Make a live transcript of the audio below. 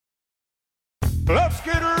Let's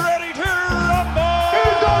get ready to rumble!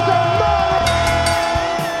 It doesn't matter!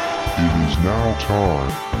 It is now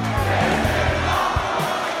time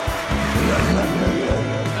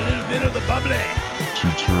A little bit of the bubbly. to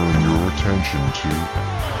turn your attention to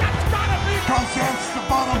Cause that's the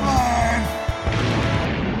bottom line!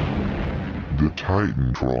 the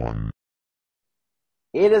Titantron.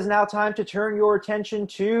 It is now time to turn your attention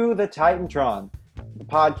to the Titantron, the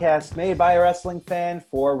podcast made by a wrestling fan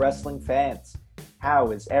for wrestling fans.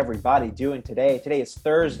 How is everybody doing today? Today is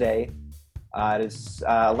Thursday. It is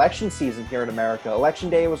election season here in America.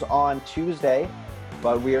 Election day was on Tuesday,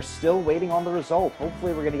 but we are still waiting on the result.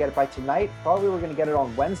 Hopefully we're going to get it by tonight. Probably we're going to get it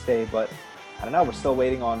on Wednesday, but I don't know. We're still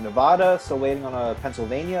waiting on Nevada, still waiting on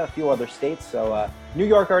Pennsylvania, a few other states. So New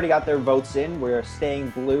York already got their votes in. We're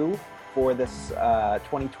staying blue for this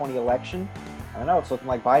 2020 election. I don't know, it's looking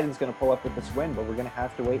like Biden's going to pull up with this win, but we're going to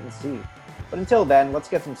have to wait and see. But until then, let's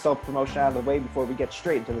get some self-promotion out of the way before we get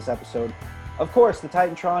straight into this episode. Of course, the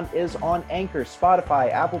Titantron is on Anchor,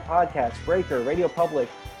 Spotify, Apple Podcasts, Breaker, Radio Public,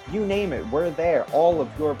 you name it, we're there, all of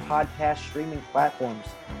your podcast streaming platforms.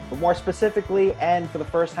 But more specifically, and for the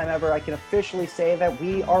first time ever, I can officially say that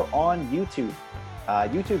we are on YouTube.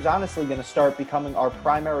 YouTube's honestly going to start becoming our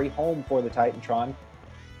primary home for the Titantron.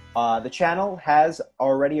 The channel has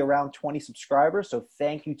already around 20 subscribers, so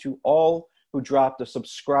thank you to all who dropped a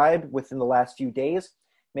subscribe within the last few days.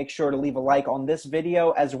 Make sure to leave a like on this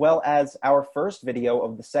video, as well as our first video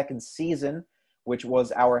of the second season, which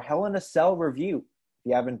was our Hell in a Cell review. If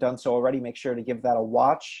you haven't done so already, make sure to give that a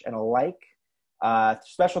watch and a like.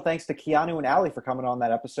 Special thanks to Keanu and Ali for coming on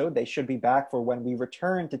that episode. They should be back for when we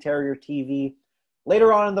return to Terrier TV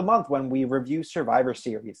later on in the month when we review Survivor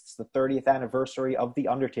Series. It's the 30th anniversary of The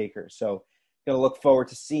Undertaker. So going to look forward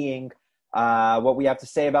to seeing what we have to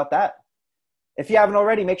say about that. If you haven't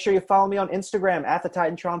already, make sure you follow me on Instagram at the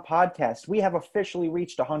Titantron Podcast. We have officially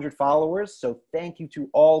reached 100 followers, so thank you to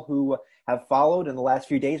all who have followed in the last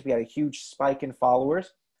few days. We had a huge spike in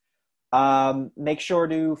followers. Make sure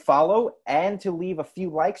to follow and to leave a few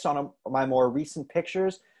likes on my more recent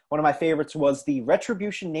pictures. One of my favorites was the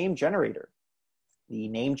Retribution Name Generator. The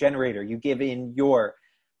name generator. You give in your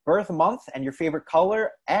birth month and your favorite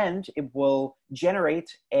color, and it will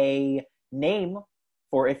generate a name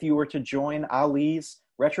for if you were to join Ali's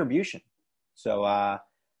Retribution. So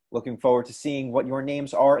looking forward to seeing what your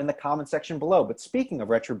names are in the comment section below. But speaking of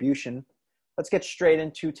Retribution, let's get straight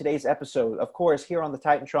into today's episode. Of course, here on the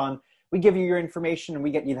Titantron, we give you your information and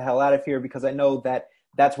we get you the hell out of here because I know that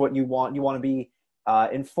that's what you want. You want to be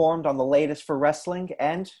informed on the latest for wrestling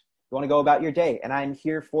and you want to go about your day. And I'm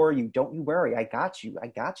here for you. Don't you worry. I got you. I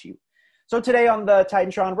got you. So today on the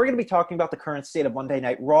Titantron, we're going to be talking about the current state of Monday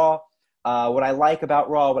Night Raw, what I like about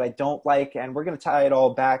Raw, what I don't like, and we're going to tie it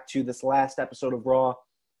all back to this last episode of Raw.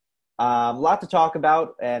 A lot to talk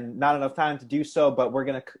about and not enough time to do so, but we're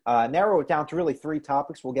going to narrow it down to really 3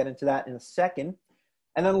 topics. We'll get into that in a second.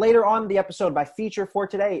 And then later on in the episode, my feature for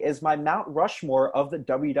today is my Mount Rushmore of the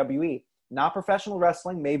WWE. Not professional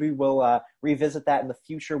wrestling. Maybe we'll revisit that in the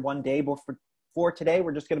future one day. But for today,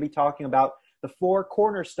 we're just going to be talking about the 4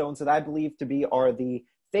 cornerstones that I believe to be are the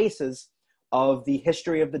faces of the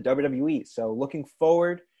history of the WWE. So looking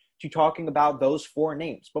forward to talking about those 4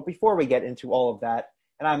 names. But before we get into all of that,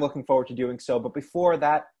 and I'm looking forward to doing so, but before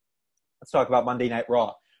that, let's talk about Monday Night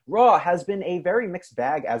Raw. Raw has been a very mixed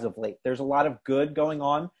bag as of late. There's a lot of good going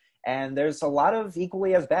on, and there's a lot of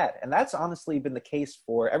equally as bad. And that's honestly been the case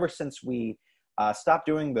for ever since we stopped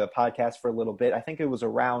doing the podcast for a little bit. I think it was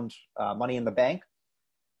around Money in the Bank.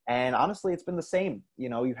 And honestly, it's been the same. You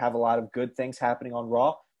know, you have a lot of good things happening on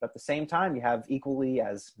Raw, but at the same time, you have equally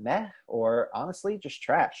as meh or honestly just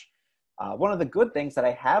trash. One of the good things that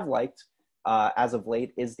I have liked as of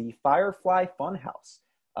late is the Firefly Funhouse.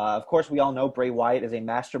 Of course, we all know Bray Wyatt is a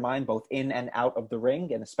mastermind both in and out of the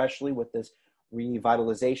ring, and especially with this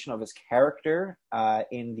revitalization of his character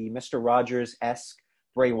in the Mr. Rogers-esque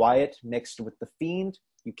Bray Wyatt mixed with The Fiend,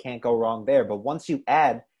 you can't go wrong there. But once you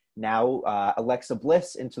add now Alexa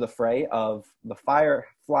Bliss into the fray of the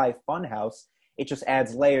Firefly Funhouse, it just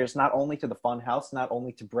adds layers not only to the Funhouse, not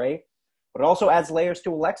only to Bray, but it also adds layers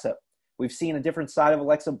to Alexa. We've seen a different side of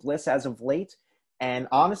Alexa Bliss as of late, and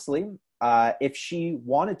honestly, if she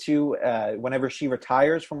wanted to, whenever she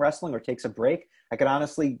retires from wrestling or takes a break, I could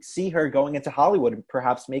honestly see her going into Hollywood and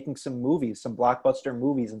perhaps making some movies, some blockbuster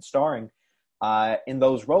movies and starring in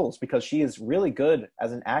those roles because she is really good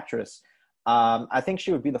as an actress. I think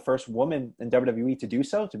she would be the first woman in WWE to do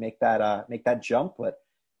so, to make that jump. But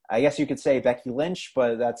I guess you could say Becky Lynch,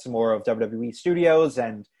 but that's more of WWE Studios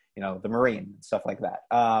and, you know, the Marine and stuff like that.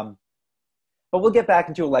 But we'll get back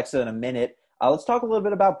into Alexa in a minute. let's talk a little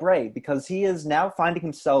bit about Bray, because he is now finding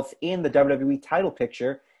himself in the WWE title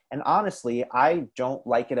picture, and honestly, I don't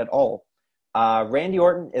like it at all. Randy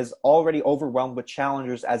Orton is already overwhelmed with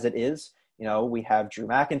challengers as it is. You know, we have Drew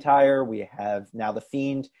McIntyre, we have now The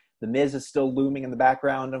Fiend, The Miz is still looming in the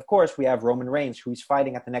background, and of course, we have Roman Reigns, who he's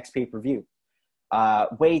fighting at the next pay-per-view.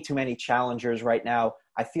 Way too many challengers right now.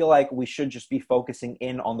 I feel like we should just be focusing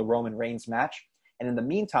in on the Roman Reigns match. And in the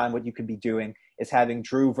meantime, what you could be doing is having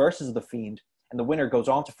Drew versus The Fiend, and the winner goes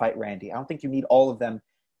on to fight Randy. I don't think you need all of them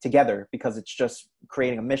together, because it's just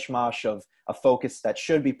creating a mishmash of a focus that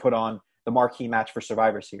should be put on the marquee match for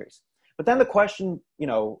Survivor Series. But then the question,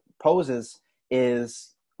 poses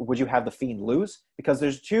is, would you have The Fiend lose? Because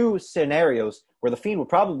there's two scenarios where The Fiend would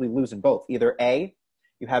probably lose in both. Either A,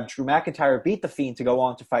 you have Drew McIntyre beat The Fiend to go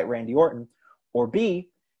on to fight Randy Orton, or B,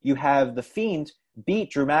 you have The Fiend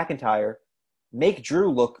beat Drew McIntyre, make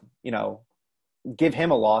Drew look, give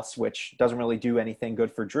him a loss, which doesn't really do anything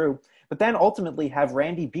good for Drew, but then ultimately have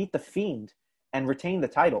Randy beat The Fiend and retain the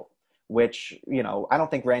title, which, I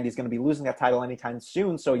don't think Randy's going to be losing that title anytime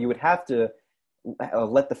soon, so you would have to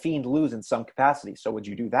let The Fiend lose in some capacity. So would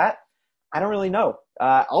you do that? I don't really know.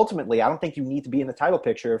 Ultimately, I don't think you need to be in the title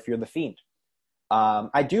picture if you're The Fiend.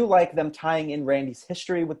 I do like them tying in Randy's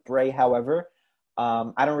history with Bray, however.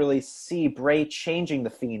 I don't really see Bray changing The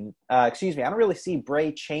Fiend. I don't really see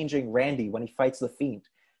Bray changing Randy when he fights The Fiend.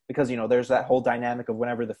 Because, there's that whole dynamic of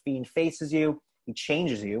whenever The Fiend faces you, he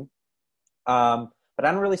changes you. But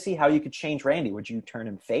I don't really see how you could change Randy. Would you turn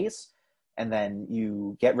him face? And then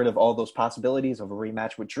you get rid of all those possibilities of a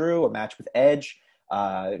rematch with Drew, a match with Edge,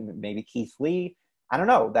 maybe Keith Lee. I don't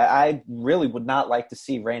know. That I really would not like to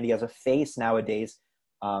see Randy as a face nowadays.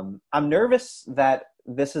 I'm nervous that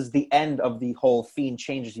this is the end of the whole Fiend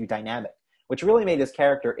changes you dynamic, which really made his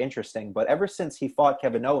character interesting. But ever since he fought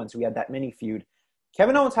Kevin Owens, we had that mini feud.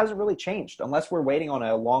 Kevin Owens hasn't really changed, unless we're waiting on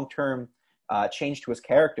a long-term change to his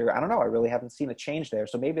character. I don't know. I really haven't seen a change there.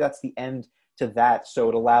 So maybe that's the end to that. So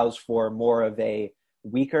it allows for more of a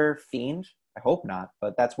weaker Fiend. I hope not,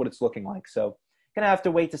 but that's what it's looking like. So going to have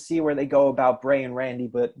to wait to see where they go about Bray and Randy.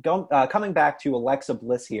 But coming back to Alexa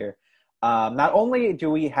Bliss here, not only do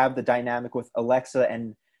we have the dynamic with Alexa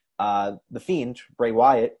and The Fiend, Bray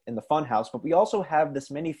Wyatt, in the Funhouse, but we also have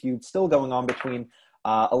this mini feud still going on between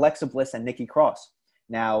Alexa Bliss and Nikki Cross.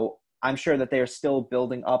 Now, I'm sure that they are still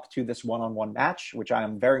building up to this one-on-one match, which I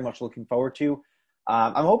am very much looking forward to.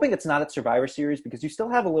 I'm hoping it's not at Survivor Series, because you still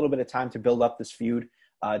have a little bit of time to build up this feud,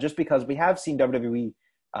 just because we have seen WWE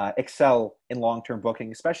excel in long-term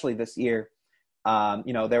booking, especially this year.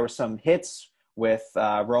 There were some hits with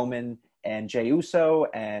Roman and Jey Uso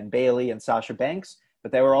and Bayley and Sasha Banks,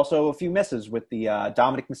 but there were also a few misses with the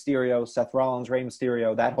Dominic Mysterio, Seth Rollins, Rey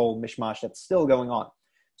Mysterio, that whole mishmash that's still going on.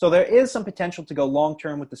 So there is some potential to go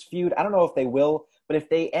long-term with this feud. I don't know if they will, but if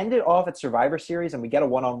they end it off at Survivor Series and we get a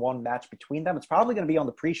one-on-one match between them, it's probably going to be on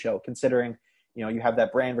the pre-show, considering, you have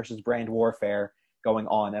that brand versus brand warfare going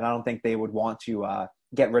on. And I don't think they would want to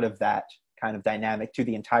get rid of that kind of dynamic to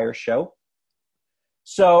the entire show.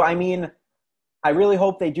 So, I really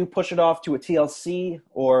hope they do push it off to a TLC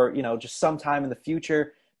or, just sometime in the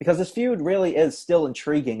future, because this feud really is still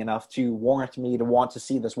intriguing enough to warrant me to want to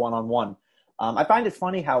see this one-on-one. I find it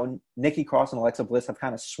funny how Nikki Cross and Alexa Bliss have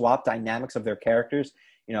kind of swapped dynamics of their characters.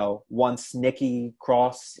 Once Nikki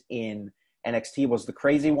Cross in NXT was the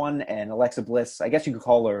crazy one, and Alexa Bliss, I guess you could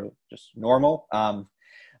call her just normal.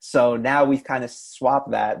 So now we've kind of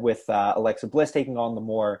swapped that with Alexa Bliss taking on the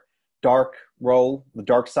more dark role, the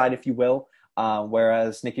dark side, if you will,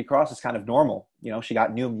 whereas Nikki Cross is kind of normal. She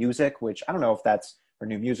got new music, which I don't know if that's her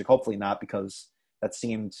new music. Hopefully not, because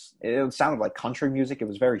it sounded like country music. It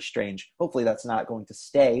was very strange. Hopefully that's not going to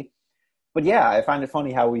stay. But yeah, I find it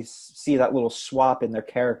funny how we see that little swap in their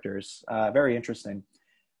characters. Very interesting.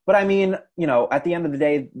 But at the end of the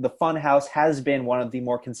day, the Funhouse has been one of the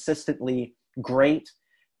more consistently great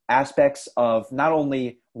aspects of not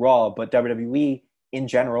only Raw, but WWE in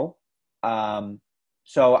general.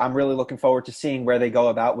 So I'm really looking forward to seeing where they go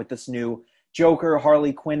about with this new Joker,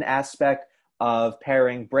 Harley Quinn aspect of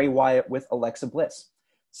pairing Bray Wyatt with Alexa Bliss.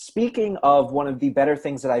 Speaking of one of the better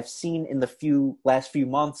things that I've seen in the last few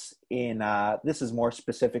months this is more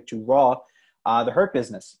specific to Raw, the Hurt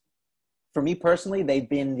Business. For me personally, they've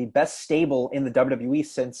been the best stable in the WWE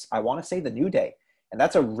since, I want to say, the New Day. And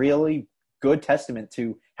that's a really good testament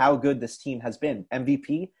to how good this team has been.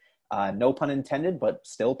 MVP, no pun intended, but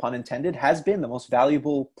still pun intended, has been the most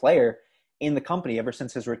valuable player in the company ever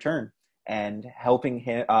since his return. And helping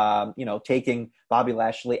him, taking Bobby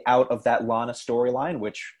Lashley out of that Lana storyline,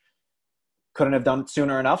 which couldn't have done it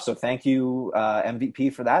sooner enough. So thank you,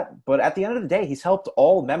 MVP, for that. But at the end of the day, he's helped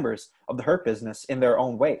all members of the Hurt Business in their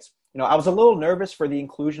own ways. I was a little nervous for the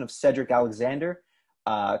inclusion of Cedric Alexander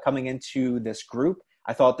coming into this group.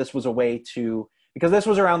 I thought this was a way to, because this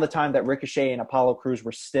was around the time that Ricochet and Apollo Crews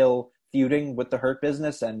were still feuding with the Hurt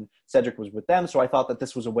Business and Cedric was with them. So I thought that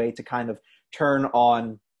this was a way to kind of turn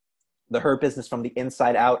on the Hurt Business from the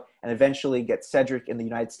inside out and eventually get Cedric in the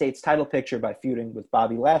United States title picture by feuding with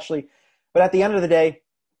Bobby Lashley. But at the end of the day,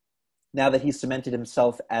 now that he's cemented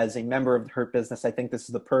himself as a member of the Hurt Business, I think this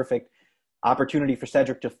is the perfect opportunity for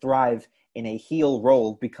Cedric to thrive in a heel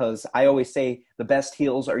role, because I always say the best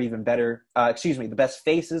heels are even better. The best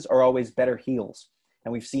faces are always better heels.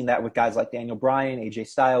 And we've seen that with guys like Daniel Bryan, AJ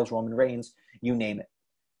Styles, Roman Reigns, you name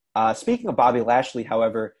it. Speaking of Bobby Lashley,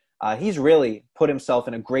 however, he's really put himself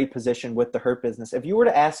in a great position with the Hurt Business. If you were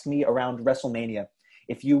to ask me around WrestleMania,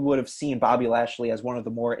 if you would have seen Bobby Lashley as one of the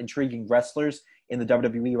more intriguing wrestlers in the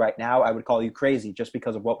WWE right now, I would call you crazy just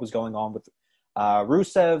because of what was going on with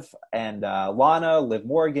Rusev and Lana, Liv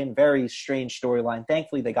Morgan. Very strange storyline.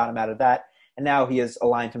 Thankfully, they got him out of that. And now he has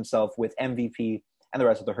aligned himself with MVP and the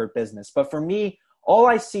rest of the Hurt Business. But for me, all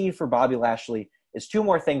I see for Bobby Lashley is two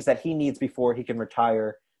more things that he needs before he can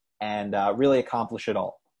retire and really accomplish it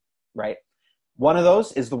all, right? One of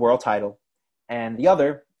those is the world title. And the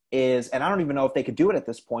other is, and I don't even know if they could do it at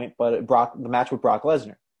this point, but the match with Brock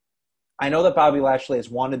Lesnar. I know that Bobby Lashley has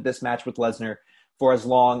wanted this match with Lesnar for as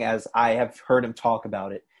long as I have heard him talk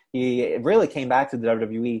about it. He really came back to the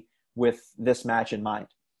WWE with this match in mind.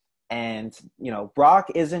 And,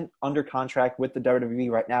 Brock isn't under contract with the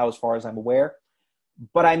WWE right now as far as I'm aware.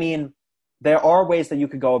 But, I mean, there are ways that you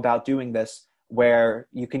could go about doing this where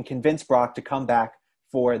you can convince Brock to come back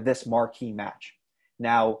for this marquee match.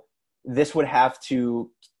 Now, this would have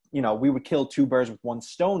to, we would kill two birds with one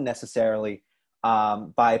stone necessarily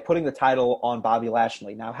by putting the title on Bobby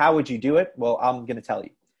Lashley. Now, how would you do it? Well, I'm going to tell you.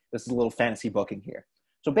 This is a little fantasy booking here.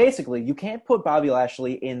 So basically, you can't put Bobby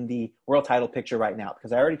Lashley in the world title picture right now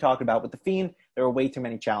because I already talked about with The Fiend, there are way too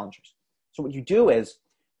many challengers. So what you do is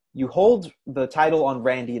you hold the title on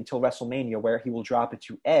Randy until WrestleMania, where he will drop it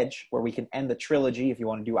to Edge, where we can end the trilogy if you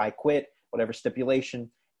want to do I Quit, whatever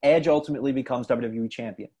stipulation. Edge ultimately becomes WWE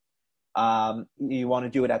champion. You want to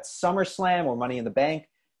do it at SummerSlam or Money in the Bank.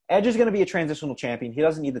 Edge is going to be a transitional champion. He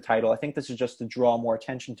doesn't need the title. I think this is just to draw more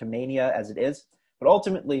attention to Mania as it is. But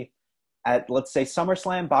ultimately, at, let's say,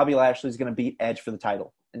 SummerSlam, Bobby Lashley is going to beat Edge for the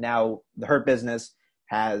title. And now the Hurt Business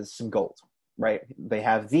has some gold, right? They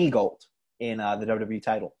have the gold in the WWE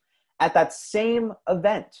title. At that same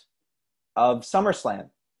event of SummerSlam,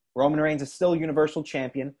 Roman Reigns is still Universal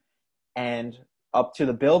Champion. And up to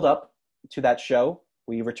the build-up to that show,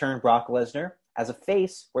 we return Brock Lesnar as a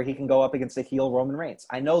face where he can go up against the heel Roman Reigns.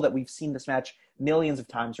 I know that we've seen this match millions of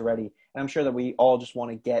times already, and I'm sure that we all just want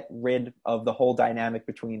to get rid of the whole dynamic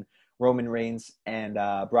between Roman Reigns and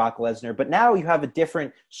Brock Lesnar. But now you have a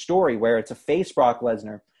different story where it's a face Brock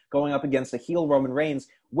Lesnar going up against a heel Roman Reigns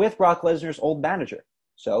with Brock Lesnar's old manager.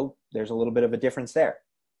 So there's a little bit of a difference there.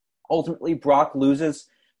 Ultimately, Brock loses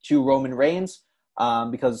to Roman Reigns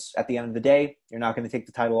because at the end of the day, you're not going to take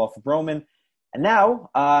the title off of Roman. And now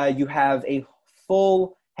you have a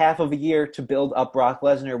full half of a year to build up Brock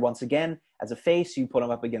Lesnar once again. As a face, you put him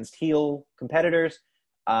up against heel competitors.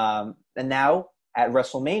 And now at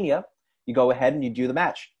WrestleMania, you go ahead and you do the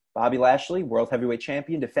match. Bobby Lashley, World Heavyweight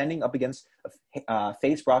Champion, defending up against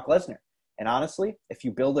face Brock Lesnar. And honestly, if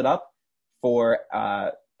you build it up for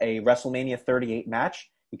a WrestleMania 38 match,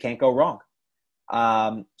 you can't go wrong.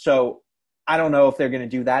 So I don't know if they're going to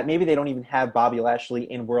do that. Maybe they don't even have Bobby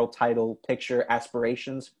Lashley in world title picture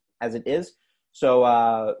aspirations as it is. So,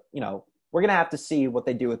 we're going to have to see what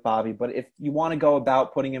they do with Bobby. But if you want to go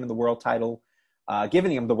about putting him in the world title,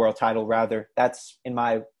 giving him the world title, rather, that's, in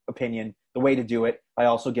my opinion, the way to do it, by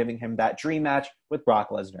also giving him that dream match with Brock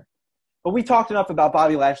Lesnar. But we talked enough about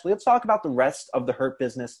Bobby Lashley. Let's talk about the rest of the Hurt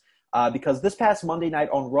Business, because this past Monday night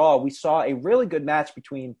on Raw, we saw a really good match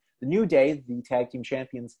between the New Day, the tag team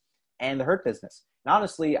champions, and the Hurt Business. And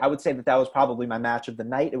honestly, I would say that was probably my match of the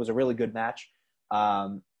night. It was a really good match.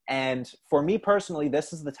 And for me personally,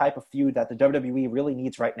 this is the type of feud that the WWE really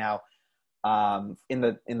needs right now in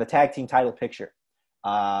the tag team title picture.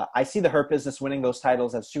 I see the Hurt Business winning those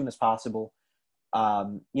titles as soon as possible. But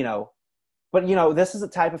this is a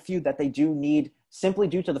type of feud that they do need simply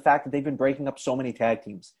due to the fact that they've been breaking up so many tag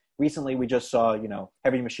teams. Recently, we just saw,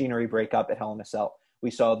 Heavy Machinery break up at Hell in a Cell.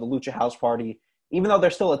 We saw the Lucha House Party. Even though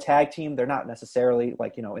they're still a tag team, they're not necessarily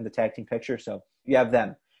in the tag team picture. So you have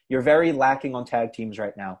them. You're very lacking on tag teams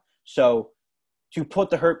right now. So to put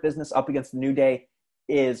the Hurt Business up against the New Day,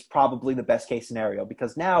 is probably the best case scenario,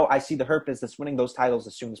 because now I see the Hurt Business winning those titles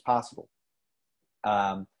as soon as possible.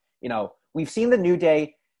 We've seen the New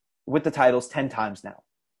Day with the titles 10 times now,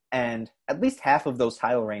 and at least half of those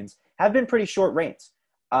title reigns have been pretty short reigns.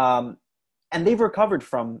 And they've recovered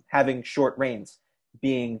from having short reigns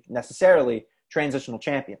being necessarily transitional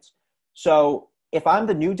champions. So if I'm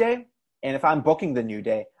the New Day, and if I'm booking the New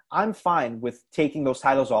Day, I'm fine with taking those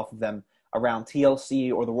titles off of them around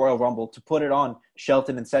TLC or the Royal Rumble to put it on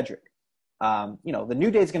Shelton and Cedric. The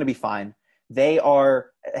New Day is going to be fine.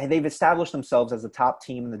 They've established themselves as a top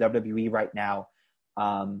team in the WWE right now.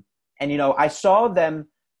 I saw them.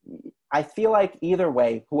 I feel like either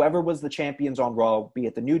way, whoever was the champions on Raw, be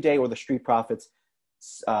it the New Day or the Street Profits,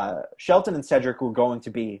 Shelton and Cedric were going to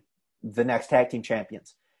be the next tag team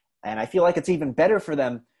champions. And I feel like it's even better for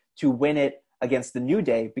them to win it against the New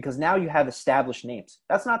Day, because now you have established names.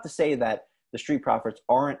 That's not to say that the Street Profits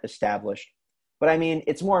aren't established, but I mean,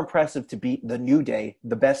 it's more impressive to beat the New Day,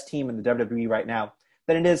 the best team in the WWE right now,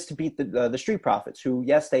 than it is to beat the Street Profits, who,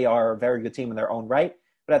 yes, they are a very good team in their own right,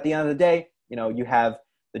 but at the end of the day, you have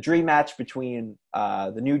the dream match between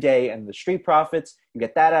the New Day and the Street Profits. You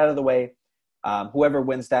get that out of the way. Whoever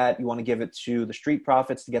wins that, you want to give it to the Street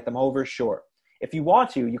Profits to get them over, sure. If you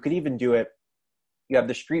want to, you could even do it. You have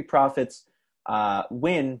the Street Profits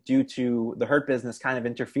win due to the Hurt Business kind of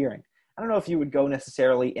interfering. I don't know if you would go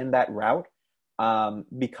necessarily in that route,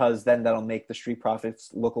 because then that'll make the Street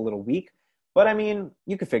Profits look a little weak. But I mean,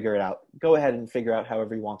 you could figure it out. Go ahead and figure out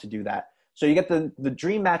however you want to do that. So you get the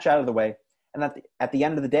dream match out of the way, and at the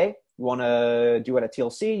end of the day, you want to do it at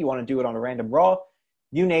TLC, you want to do it on a random Raw,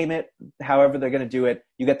 you name it, however they're going to do it,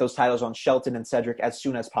 you get those titles on Shelton and Cedric as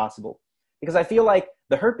soon as possible. Because I feel like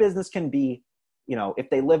the Hurt Business can be, if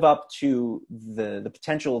they live up to the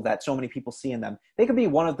potential that so many people see in them, they could be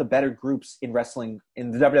one of the better groups in wrestling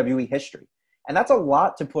in the WWE history. And that's a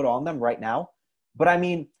lot to put on them right now. But I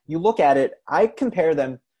mean, you look at it, I compare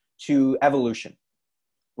them to Evolution,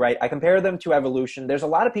 right? I compare them to Evolution. There's a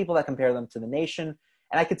lot of people that compare them to the Nation,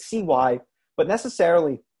 and I could see why. But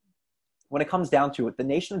necessarily, when it comes down to it, the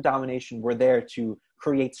Nation of Domination were there to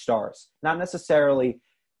create stars, not necessarily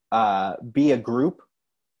be a group.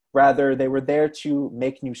 Rather, they were there to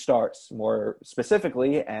make new stars. More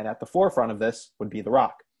specifically, and at the forefront of this, would be The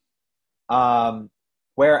Rock.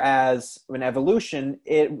 Whereas in Evolution,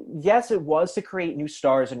 it was to create new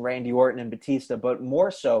stars in Randy Orton and Batista, but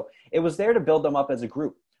more so, it was there to build them up as a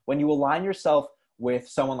group. When you align yourself with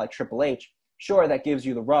someone like Triple H, sure, that gives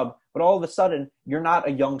you the rub, but all of a sudden, you're not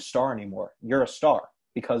a young star anymore. You're a star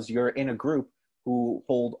because you're in a group who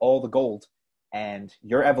hold all the gold, and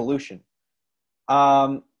you're Evolution.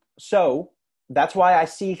 So that's why I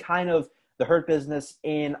see kind of the Hurt Business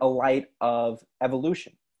in a light of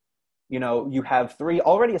Evolution. You have three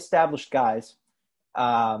already established guys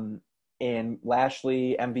in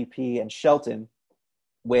Lashley, MVP, and Shelton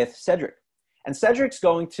with Cedric. And Cedric's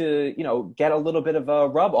going to, get a little bit of a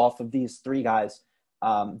rub off of these three guys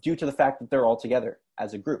due to the fact that they're all together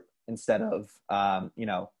as a group instead of,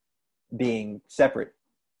 being separate.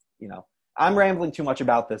 I'm rambling too much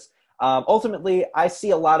about this. Ultimately, I see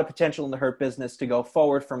a lot of potential in the Hurt Business to go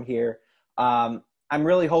forward from here. I'm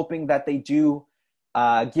really hoping that they do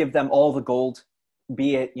give them all the gold,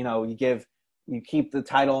 be it, you keep the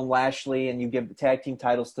title on Lashley and you give the tag team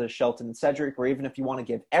titles to Shelton and Cedric, or even if you want to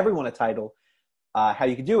give everyone a title, how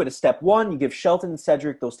you can do it is step one, you give Shelton and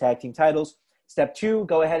Cedric those tag team titles. Step two,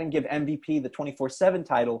 go ahead and give MVP the 24/7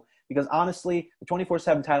 title, because honestly, the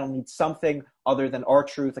 24/7 title needs something other than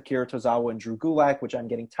R-Truth, Akira Tozawa, and Drew Gulak, which I'm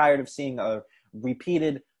getting tired of seeing a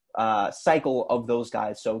repeated cycle of those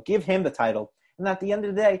guys. So give him the title. And at the end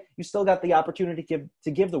of the day, you still got the opportunity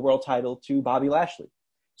to give the world title to Bobby Lashley.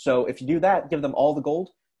 So if you do that, give them all the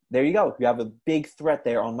gold, there you go. You have a big threat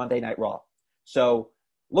there on Monday Night Raw. So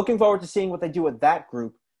looking forward to seeing what they do with that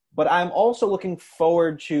group. But I'm also looking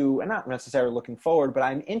forward to, and not necessarily looking forward, but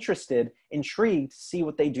I'm intrigued to see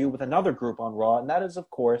what they do with another group on Raw, and that is, of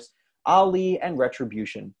course, Ali and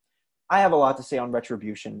Retribution. I have a lot to say on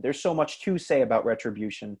Retribution. There's so much to say about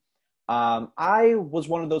Retribution. I was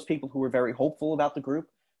one of those people who were very hopeful about the group.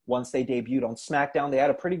 Once they debuted on SmackDown, they had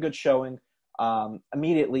a pretty good showing.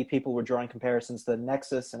 Immediately, people were drawing comparisons to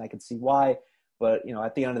Nexus, and I could see why. But,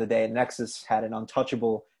 at the end of the day, Nexus had an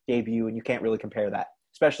untouchable debut, and you can't really compare that,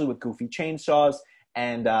 especially with goofy chainsaws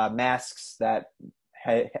and masks that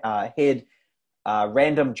hid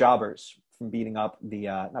random jobbers from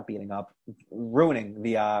ruining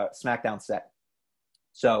the SmackDown set.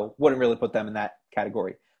 So wouldn't really put them in that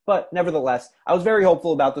category. But nevertheless, I was very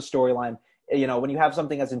hopeful about the storyline. When you have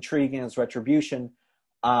something as intriguing as Retribution,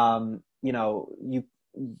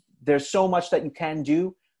 there's so much that you can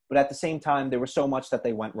do, but at the same time, there was so much that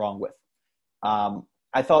they went wrong with.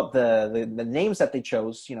 I thought the names that they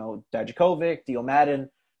chose, Dijakovic, Dio Madden,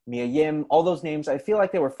 Mia Yim, all those names, I feel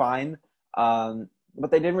like they were fine, but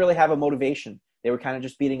they didn't really have a motivation. They were kind of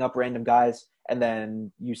just beating up random guys, and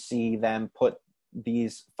then you see them put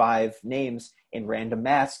these 5 names in random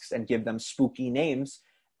masks and give them spooky names,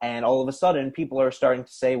 and all of a sudden, people are starting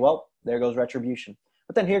to say, well, there goes Retribution.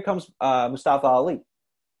 But then here comes Mustafa Ali,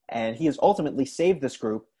 and he has ultimately saved this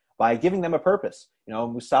group by giving them a purpose.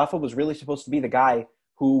 Mustafa was really supposed to be the guy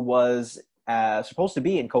who was supposed to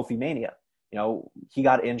be in Kofi Mania. He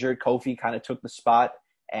got injured. Kofi kind of took the spot,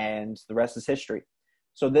 and the rest is history.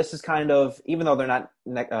 So this is kind of, even though they're not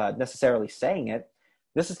necessarily saying it,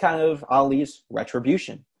 this is kind of Ali's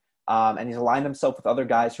retribution. And he's aligned himself with other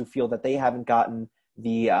guys who feel that they haven't gotten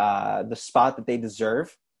the spot that they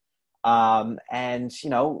deserve. And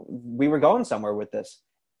we were going somewhere with this.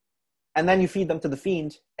 And then you feed them to the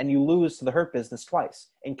Fiend, and you lose to the Hurt Business twice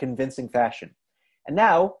in convincing fashion. And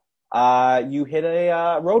now you hit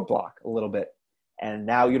a roadblock a little bit, and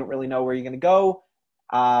now you don't really know where you're going to go.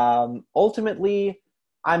 Ultimately,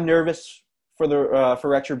 I'm nervous for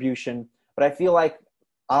Retribution, but I feel like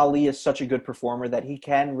Ali is such a good performer that he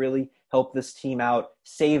can really help this team out,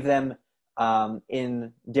 save them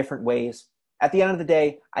in different ways. At the end of the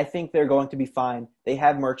day, I think they're going to be fine. They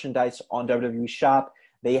have merchandise on WWE Shop.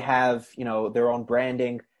 They have, their own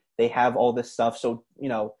branding. They have all this stuff. So,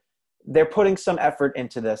 they're putting some effort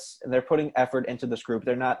into this, and they're putting effort into this group.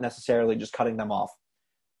 They're not necessarily just cutting them off.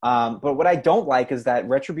 But what I don't like is that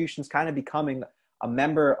Retribution's kind of becoming a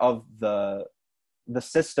member of the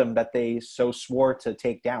system that they so swore to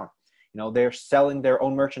take down. They're selling their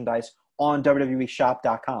own merchandise on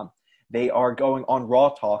WWEshop.com. They are going on Raw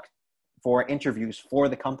Talk for interviews for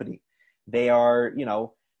the company. They are,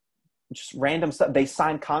 just random stuff. They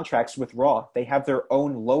sign contracts with Raw. They have their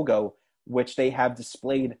own logo, which they have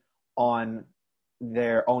displayed on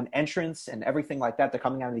their own entrance and everything like that. They're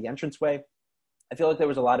coming out of the entranceway. I feel like there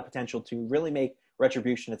was a lot of potential to really make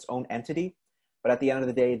Retribution its own entity. But at the end of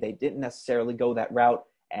the day, they didn't necessarily go that route,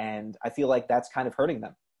 and I feel like that's kind of hurting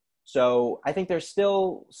them. So I think there's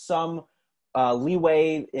still some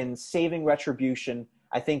leeway in saving Retribution.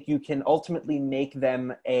 I think you can ultimately make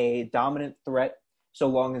them a dominant threat so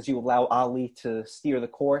long as you allow Ali to steer the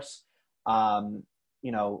course.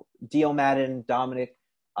 Dio Madden, Dominic,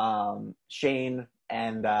 Shane,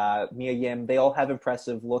 and Mia Yim, they all have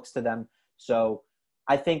impressive looks to them. So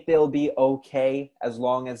I think they'll be okay as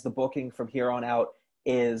long as the booking from here on out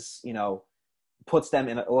is, puts them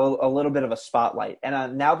in a little bit of a spotlight.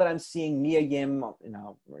 And now that I'm seeing Mia Yim,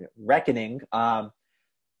 Reckoning, kind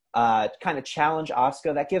of challenge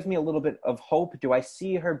Asuka, that gives me a little bit of hope. Do I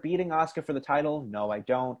see her beating Asuka for the title? No, I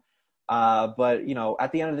don't. But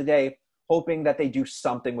at the end of the day, hoping that they do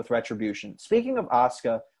something with Retribution. Speaking of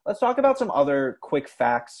Asuka, let's talk about some other quick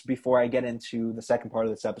facts before I get into the second part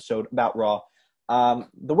of this episode about Raw.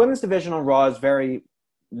 The women's division on Raw is very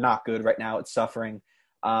not good right now. It's suffering.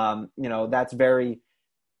 That's very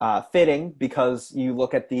fitting because you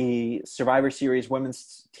look at the Survivor Series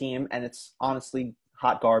women's team and it's honestly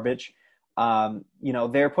hot garbage.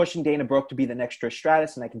 They're pushing Dana Brooke to be the next Trish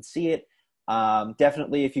Stratus, and I can see it.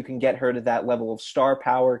 Definitely, if you can get her to that level of star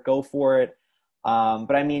power, go for it.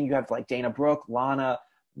 But I mean, you have like Dana Brooke, Lana,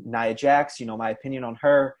 Nia Jax, my opinion on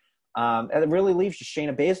her. And it really leaves just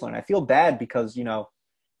Shayna Baszler. And I feel bad because,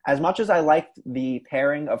 as much as I liked the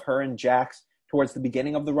pairing of her and Jax towards the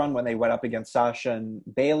beginning of the run when they went up against Sasha and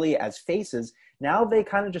Bayley as faces, now they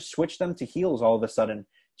kind of just switch them to heels all of a sudden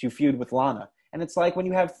to feud with Lana. And it's like when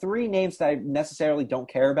you have 3 names that I necessarily don't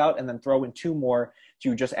care about and then throw in 2 more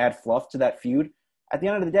to just add fluff to that feud, at the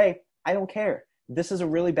end of the day, I don't care. This is a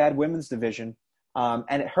really bad women's division,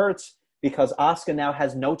 and it hurts because Asuka now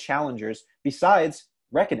has no challengers besides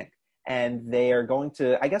Reckoning. And they are going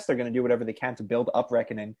to, I guess they're going to do whatever they can to build up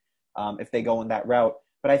Reckoning if they go in that route.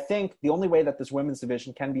 But I think the only way that this women's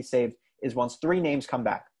division can be saved is once 3 names come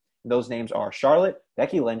back. Those names are Charlotte,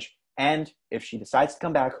 Becky Lynch, and if she decides to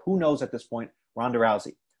come back, who knows at this point, Ronda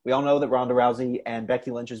Rousey. We all know that Ronda Rousey and Becky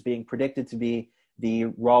Lynch is being predicted to be the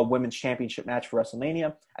Raw Women's Championship match for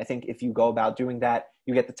WrestleMania. I think if you go about doing that,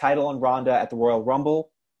 you get the title on Ronda at the Royal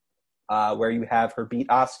Rumble, where you have her beat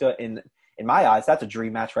Asuka. In my eyes, that's a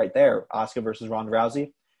dream match right there, Asuka versus Ronda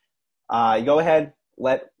Rousey. You go ahead,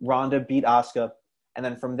 let Ronda beat Asuka, and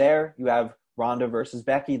then from there, you have Ronda versus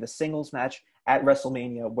Becky, the singles match at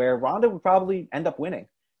WrestleMania, where Ronda would probably end up winning.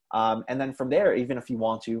 And then from there, even if you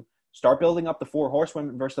want to, start building up the 4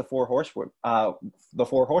 horsewomen versus the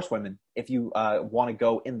 4 horsewomen if you want to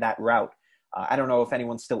go in that route. I don't know if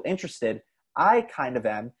anyone's still interested. I kind of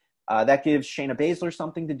am, That gives Shayna Baszler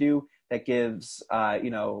something to do. That gives,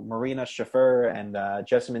 Marina Shafir and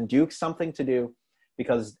Jessamine Duke something to do,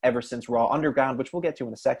 because ever since Raw Underground, which we'll get to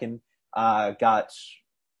in a second, got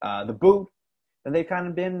the boot, and they've kind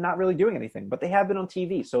of been not really doing anything. But they have been on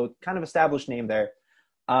TV, so kind of established name there.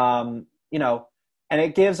 And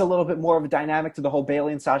it gives a little bit more of a dynamic to the whole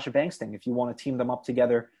Bayley and Sasha Banks thing. If you want to team them up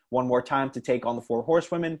together one more time to take on the 4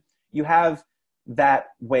 Horsewomen, you have that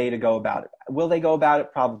way to go about it. Will they go about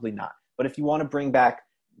it? Probably not. But if you want to bring back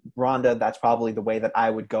Ronda, that's probably the way that I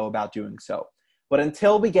would go about doing so. But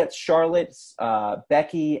until we get Charlotte,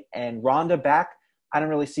 Becky, and Ronda back, I don't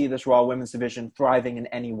really see this Raw Women's division thriving in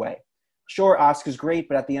any way. Sure, Asuka's great,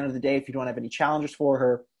 but at the end of the day, if you don't have any challengers for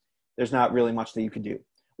her, there's not really much that you can do.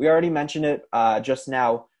 We already mentioned it just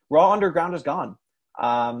now. Raw Underground is gone.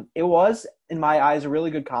 It was, in my eyes, a really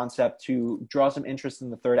good concept to draw some interest in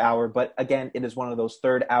the third hour, but again, it is one of those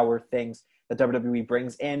third hour things that WWE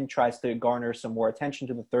brings in, tries to garner some more attention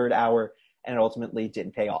to the third hour, and it ultimately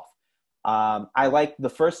didn't pay off. I liked the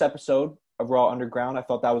first episode of Raw Underground. I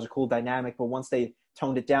thought that was a cool dynamic, but once they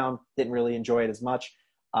toned it down, didn't really enjoy it as much.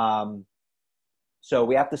 So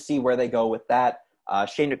we have to see where they go with that.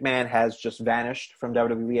 Shane McMahon has just vanished from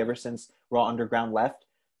WWE ever since Raw Underground left.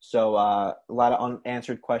 So a lot of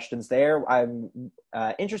unanswered questions there. I'm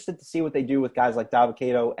interested to see what they do with guys like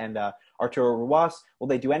Dabba-Kato and Arturo Ruas. Will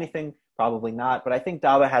they do anything? Probably not. But I think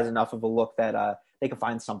Dabba has enough of a look that they can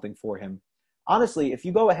find something for him. Honestly, if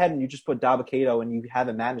you go ahead and you just put Dabba-Kato and you have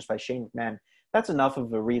him managed by Shane McMahon, that's enough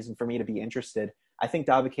of a reason for me to be interested. I think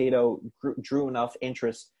Dabba-Kato drew enough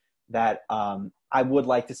interest that I would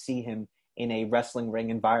like to see him in a wrestling ring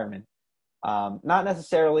environment. Not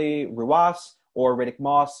necessarily Ruas or Riddick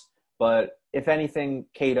Moss, but if anything,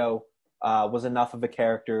 Kato was enough of a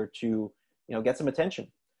character to, get some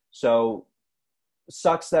attention. So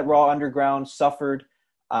sucks that Raw Underground suffered,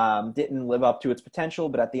 didn't live up to its potential,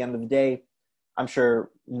 but at the end of the day, I'm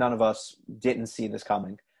sure none of us didn't see this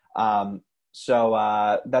coming.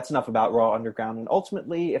 So that's enough about Raw Underground. And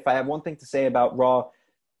ultimately, if I have one thing to say about Raw,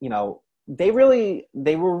 they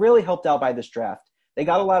were really helped out by this draft. They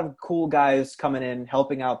got a lot of cool guys coming in,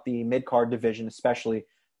 helping out the mid-card division, especially.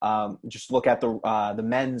 Just look at the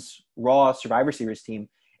men's Raw Survivor Series team.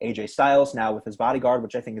 AJ Styles now with his bodyguard,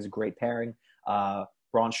 which I think is a great pairing.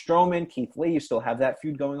 Braun Strowman, Keith Lee, you still have that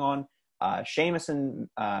feud going on. Sheamus and,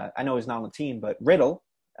 I know he's not on the team, but Riddle,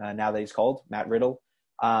 now that he's called, Matt Riddle.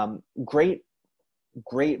 Great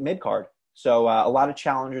mid-card. So a lot of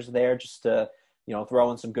challengers there just to,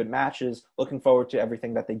 throw in some good matches. Looking forward to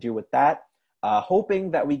everything that they do with that.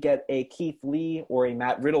 Hoping that we get a Keith Lee or a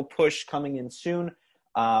Matt Riddle push coming in soon.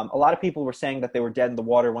 A lot of people were saying that they were dead in the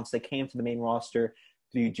water once they came to the main roster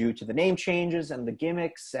due to the name changes and the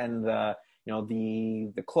gimmicks and the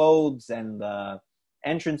clothes and the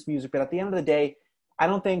entrance music. But at the end of the day, I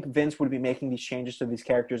don't think Vince would be making these changes to these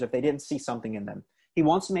characters if they didn't see something in them. He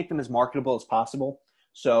wants to make them as marketable as possible.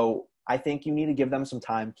 So I think you need to give them some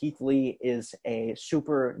time. Keith Lee is a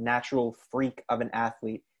supernatural freak of an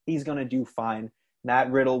athlete. He's going to do fine.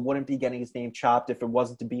 Matt Riddle wouldn't be getting his name chopped if it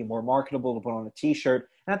wasn't to be more marketable to put on a T-shirt.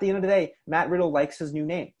 And at the end of the day, Matt Riddle likes his new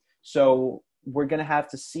name. So we're going to have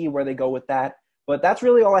to see where they go with that. But that's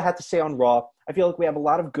really all I had to say on Raw. I feel like we have a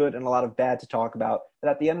lot of good and a lot of bad to talk about. But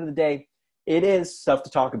at the end of the day, it is stuff to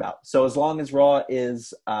talk about. So as long as Raw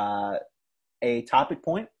is a topic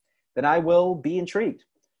point, then I will be intrigued.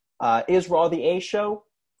 Is Raw the A show?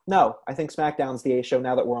 No, I think SmackDown's the A show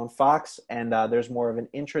now that we're on Fox, and there's more of an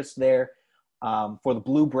interest there for the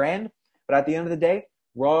blue brand. But at the end of the day,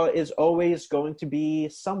 Raw is always going to be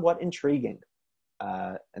somewhat intriguing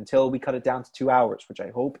until we cut it down to 2 hours, which I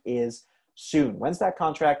hope is soon. When's that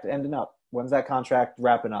contract ending up? When's that contract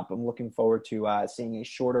wrapping up? I'm looking forward to seeing a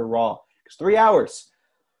shorter Raw, because 3 hours,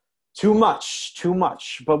 too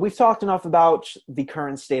much. But we've talked enough about the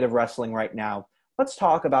current state of wrestling right now. Let's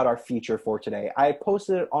talk about our feature for today. I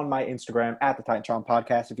posted it on my Instagram at the Titantron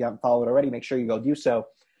Podcast. If you haven't followed already, make sure you go do so.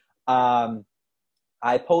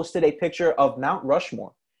 I posted a picture of Mount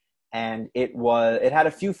Rushmore, and it had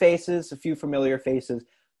a few faces, a few familiar faces.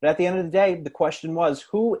 But at the end of the day, the question was,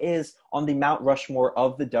 who is on the Mount Rushmore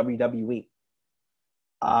of the WWE?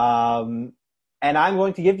 And I'm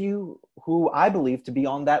going to give you who I believe to be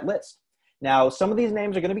on that list. Now, some of these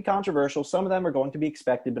names are going to be controversial. Some of them are going to be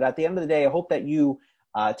expected. But at the end of the day, I hope that you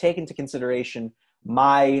take into consideration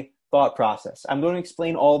my thought process. I'm going to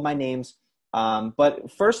explain all of my names.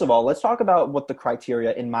 But first of all, let's talk about what the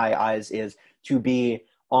criteria in my eyes is to be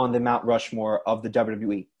on the Mount Rushmore of the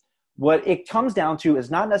WWE. What it comes down to is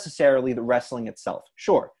not necessarily the wrestling itself.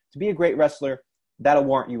 Sure, to be a great wrestler, that'll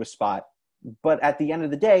warrant you a spot. But at the end of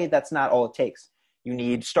the day, that's not all it takes. You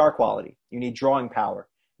need star quality. You need drawing power.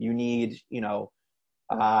 You need,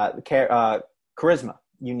 charisma.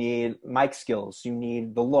 You need mic skills. You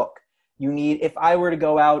need the look. You need, if I were to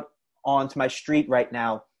go out onto my street right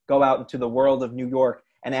now, go out into the world of New York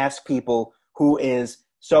and ask people who is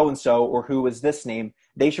so-and-so or who is this name,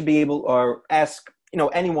 they should be able, or ask,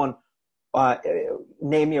 anyone,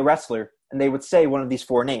 name me a wrestler, and they would say one of these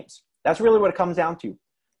 4 names. That's really what it comes down to.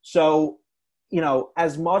 So,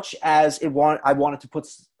 as much as I wanted to put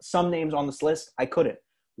some names on this list, I couldn't.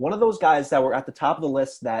 One of those guys that were at the top of the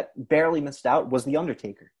list that barely missed out was The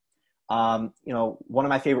Undertaker. One of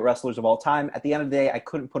my favorite wrestlers of all time. At the end of the day, I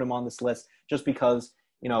couldn't put him on this list just because,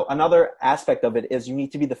 another aspect of it is you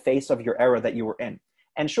need to be the face of your era that you were in.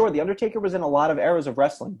 And sure, The Undertaker was in a lot of eras of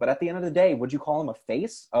wrestling, but at the end of the day, would you call him a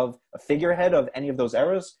face of a figurehead of any of those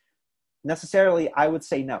eras? Necessarily, I would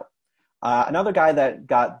say no. Another guy that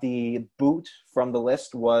got the boot from the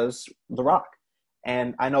list was The Rock.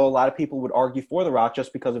 And I know a lot of people would argue for The Rock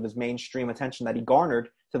just because of his mainstream attention that he garnered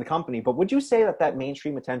to the company. But would you say that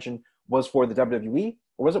mainstream attention was for the WWE,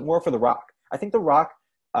 or was it more for The Rock? I think The Rock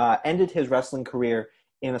ended his wrestling career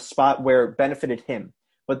in a spot where it benefited him.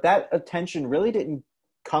 But that attention really didn't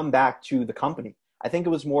come back to the company. I think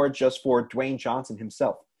it was more just for Dwayne Johnson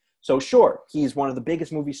himself. So sure, he's one of the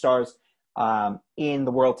biggest movie stars in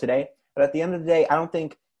the world today. But at the end of the day, I don't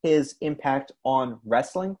think his impact on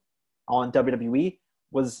wrestling, on WWE,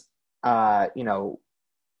 was,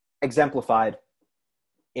 exemplified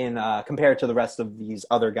in compared to the rest of these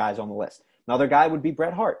other guys on the list. Another guy would be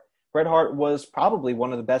Bret Hart. Bret Hart was probably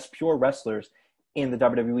one of the best pure wrestlers in the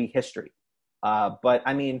WWE history. But,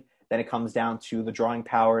 then it comes down to the drawing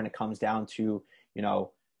power, and it comes down to,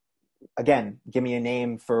 again, give me a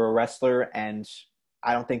name for a wrestler, and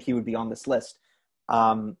I don't think he would be on this list.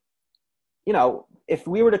 If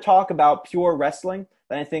we were to talk about pure wrestling,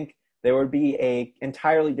 then I think there would be a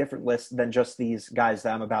entirely different list than just these guys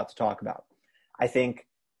that I'm about to talk about. I think,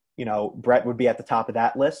 Bret would be at the top of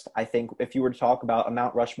that list. I think if you were to talk about a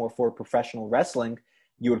Mount Rushmore for professional wrestling,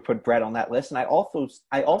 you would put Bret on that list. And I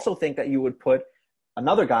also think that you would put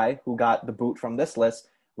another guy who got the boot from this list,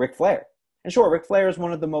 Ric Flair. And sure, Ric Flair is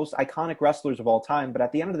one of the most iconic wrestlers of all time, but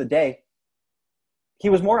at the end of the day, he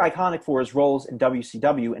was more iconic for his roles in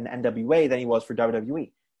WCW and NWA than he was for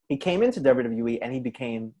WWE. He came into WWE and he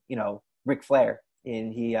became, Ric Flair.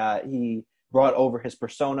 And he brought over his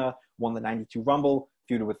persona, won the 92 Rumble,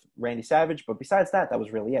 feuded with Randy Savage. But besides that, that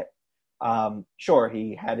was really it. Sure,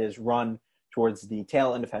 he had his run towards the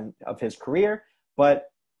tail end of his career, but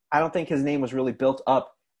I don't think his name was really built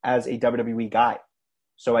up as a WWE guy.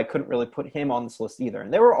 So I couldn't really put him on this list either.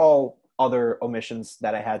 And there were all other omissions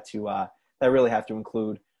that I had to that I really have to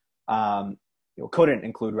include, couldn't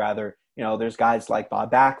include rather. There's guys like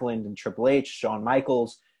Bob Backlund and Triple H, Shawn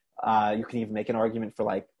Michaels. You can even make an argument for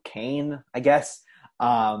like Kane, I guess.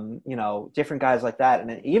 Different guys like that. And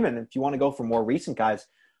then even if you want to go for more recent guys,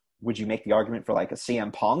 would you make the argument for like a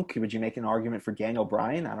CM Punk? Would you make an argument for Daniel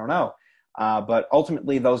Bryan? I don't know. But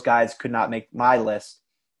ultimately, those guys could not make my list.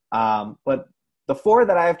 But the 4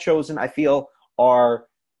 that I have chosen, I feel, are,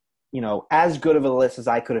 as good of a list as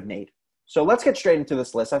I could have made. So let's get straight into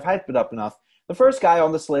this list. I've hyped it up enough. The first guy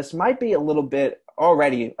on this list might be a little bit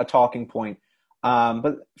already a talking point.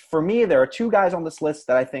 But for me, there are 2 guys on this list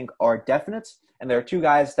that I think are definites, and there are 2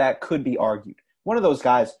 guys that could be argued. One of those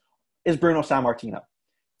guys is Bruno Sammartino.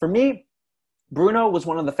 For me, Bruno was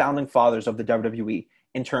one of the founding fathers of the WWE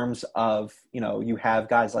in terms of, you have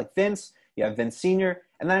guys like Vince, you have Vince Sr.,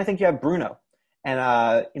 and then I think you have Bruno and,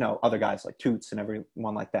 other guys like Toots and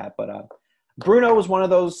everyone like that. But Bruno was one of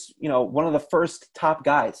those, one of the first top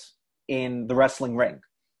guys in the wrestling ring.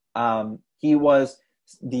 He was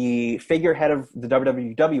the figurehead of the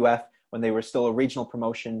WWF when they were still a regional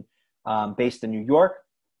promotion based in New York.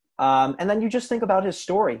 And then you just think about his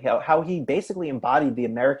story, how he basically embodied the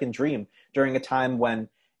American dream during a time when,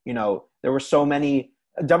 there were so many.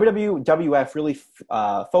 WWF really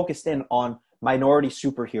focused in on minority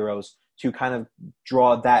superheroes to kind of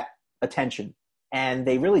draw that attention. And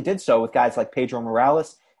they really did so with guys like Pedro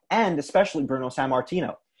Morales and especially Bruno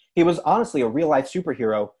Sammartino. He was honestly a real-life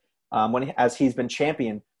superhero as he's been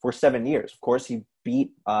champion for 7 years. Of course, he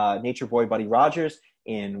beat Nature Boy Buddy Rogers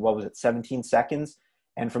in, 17 seconds.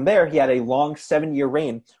 And from there, he had a long 7-year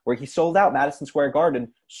reign where he sold out Madison Square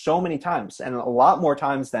Garden so many times, and a lot more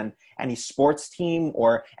times than any sports team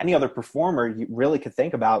or any other performer you really could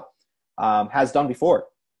think about has done before.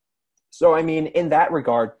 So, in that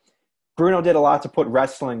regard, Bruno did a lot to put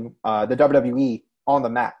wrestling, the WWE, on the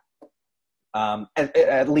map,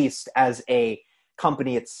 at least as a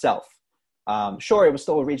company itself. Sure, it was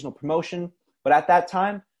still a regional promotion, but at that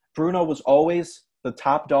time, Bruno was always the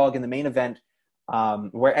top dog in the main event.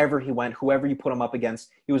 Wherever he went, whoever you put him up against,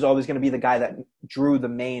 he was always going to be the guy that drew the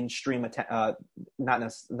mainstream not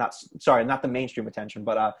the mainstream attention,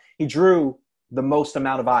 but he drew the most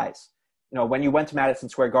amount of eyes. When you went to Madison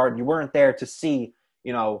Square Garden, you weren't there to see,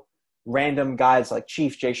 random guys like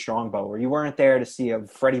Chief Jay Strongbow, or you weren't there to see a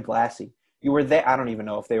Freddie Blassie. You were there. I don't even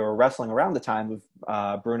know if they were wrestling around the time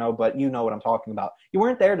of Bruno, but you know what I'm talking about. You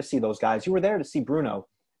weren't there to see those guys. You were there to see Bruno.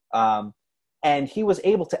 And he was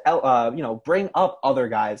able to, bring up other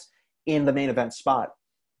guys in the main event spot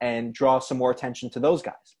and draw some more attention to those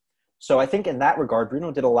guys. So I think in that regard,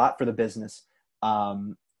 Bruno did a lot for the business,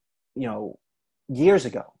 years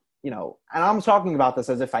ago. And I'm talking about this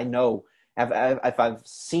as if I know, if I've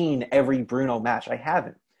seen every Bruno match. I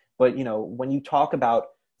haven't. But, when you talk about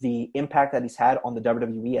the impact that he's had on the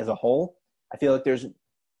WWE as a whole, I feel like there's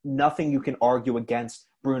nothing you can argue against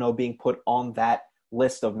Bruno being put on that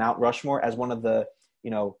list of Mount Rushmore as one of the,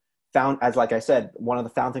 like I said, one of the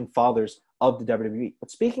founding fathers of the WWE. But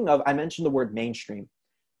speaking of, I mentioned the word mainstream.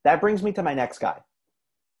 That brings me to my next guy,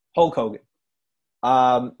 Hulk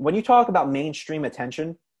Hogan. When you talk about mainstream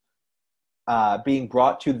attention being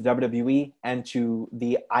brought to the WWE and to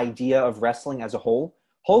the idea of wrestling as a whole,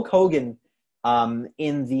 Hulk Hogan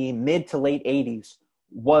in the mid to late 80s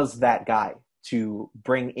was that guy to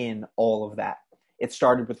bring in all of that. It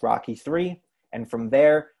started with Rocky III. And from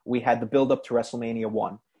there, we had the build-up to WrestleMania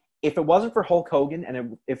 1. If it wasn't for Hulk Hogan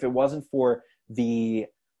and if it wasn't for the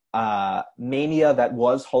mania that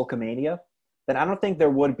was Hulkamania, then I don't think there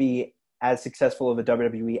would be as successful of a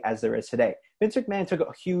WWE as there is today. Vince McMahon took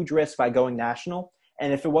a huge risk by going national.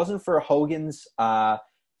 And if it wasn't for Hogan's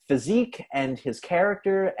physique and his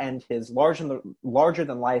character and his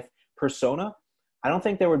larger-than-life persona, I don't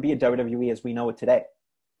think there would be a WWE as we know it today.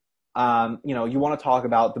 You want to talk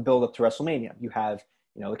about the build-up to WrestleMania. You have,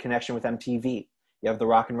 the connection with MTV. You have The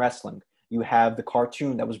Rock and Wrestling. You have the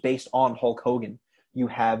cartoon that was based on Hulk Hogan. You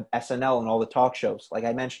have SNL and all the talk shows. Like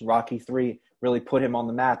I mentioned, Rocky III really put him on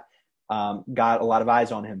the map, got a lot of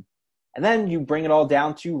eyes on him. And then you bring it all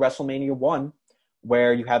down to WrestleMania 1,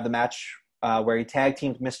 where you have the match where he tag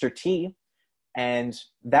teamed Mr. T. And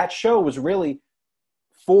that show was really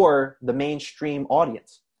for the mainstream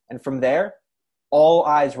audience. And from there, all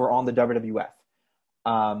eyes were on the WWF.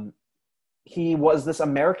 He was this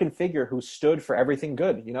American figure who stood for everything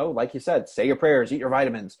good. Like you said, say your prayers, eat your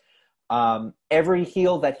vitamins. Every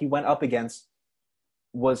heel that he went up against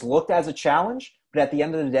was looked as a challenge, but at the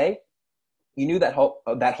end of the day, you knew that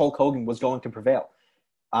Hulk Hogan was going to prevail.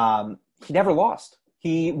 He never lost.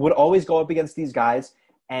 He would always go up against these guys,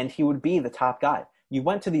 and he would be the top guy. You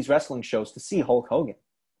went to these wrestling shows to see Hulk Hogan.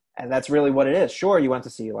 And that's really what it is. Sure, you went to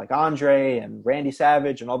see like Andre and Randy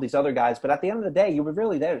Savage and all these other guys, but at the end of the day, you were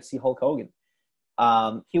really there to see Hulk Hogan.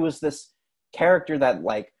 He was this character that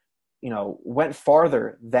went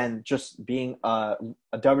farther than just being a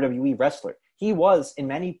WWE wrestler. He was, in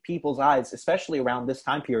many people's eyes, especially around this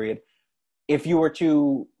time period, if you were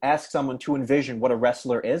to ask someone to envision what a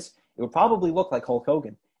wrestler is, it would probably look like Hulk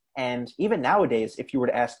Hogan. And even nowadays, if you were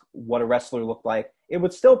to ask what a wrestler looked like, it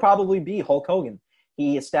would still probably be Hulk Hogan.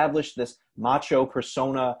 He established this macho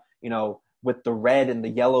persona, with the red and the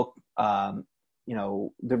yellow, the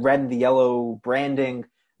red and the yellow branding,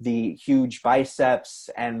 the huge biceps,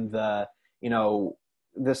 and the,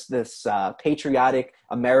 this patriotic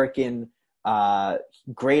American,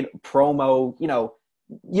 great promo. You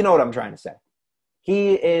know what I'm trying to say.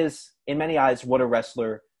 He is, in many eyes, what a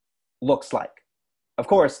wrestler looks like. Of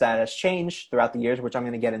course, that has changed throughout the years, which I'm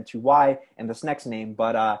going to get into why in this next name.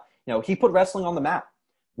 But he put wrestling on the map.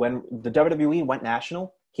 When the WWE went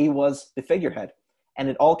national, he was the figurehead. And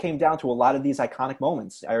it all came down to a lot of these iconic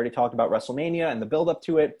moments. I already talked about WrestleMania and the build-up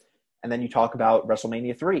to it. And then you talk about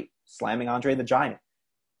WrestleMania 3, slamming Andre the Giant.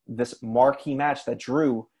 This marquee match that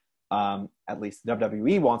drew, at least the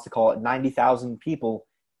WWE wants to call it, 90,000 people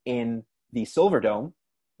in the Silverdome.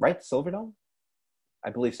 Right? The Silverdome? I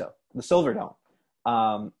believe so. The Silverdome.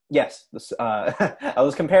 Yes. I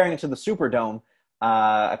was comparing it to the Superdome.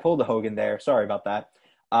 I pulled a Hogan there. Sorry about that.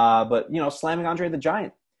 But, slamming Andre the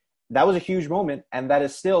Giant. That was a huge moment, and that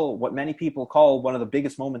is still what many people call one of the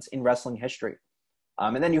biggest moments in wrestling history.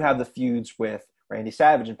 And then you have the feuds with Randy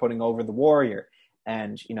Savage and putting over the Warrior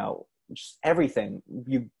and, just everything.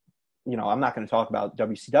 I'm not going to talk about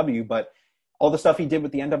WCW, but all the stuff he did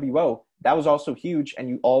with the NWO, that was also huge, and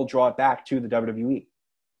you all draw it back to the WWE.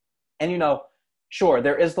 And, sure,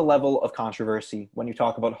 there is the level of controversy when you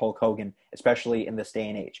talk about Hulk Hogan, especially in this day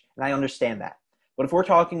and age. And I understand that. But if we're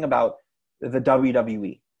talking about the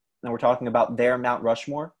WWE, and we're talking about their Mount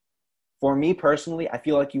Rushmore, for me personally, I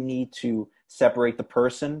feel like you need to separate the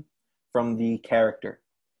person from the character.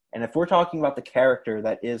 And if we're talking about the character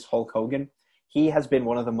that is Hulk Hogan, he has been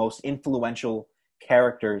one of the most influential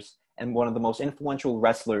characters and one of the most influential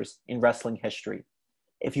wrestlers in wrestling history.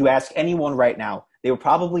 If you ask anyone right now, they would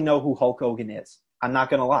probably know who Hulk Hogan is. I'm not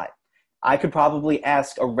going to lie. I could probably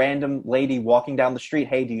ask a random lady walking down the street,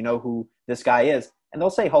 hey, do you know who this guy is? And they'll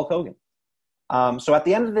say Hulk Hogan. So at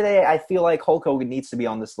the end of the day, I feel like Hulk Hogan needs to be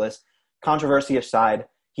on this list. Controversy aside,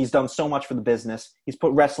 he's done so much for the business. He's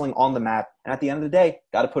put wrestling on the map. And at the end of the day,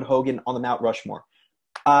 got to put Hogan on the Mount Rushmore.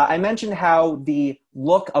 I mentioned how the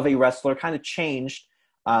look of a wrestler kind of changed,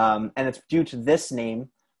 and it's due to this name.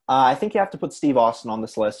 I think you have to put Steve Austin on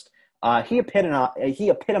this list. He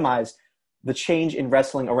epitomized the change in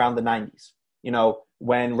wrestling around the 90s. You know,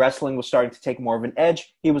 when wrestling was starting to take more of an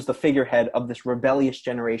edge, he was the figurehead of this rebellious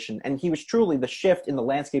generation, and he was truly the shift in the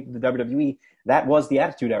landscape of the WWE. That was the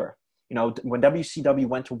Attitude Era. You know, when WCW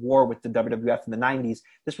went to war with the WWF in the 90s,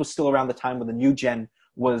 this was still around the time when the new gen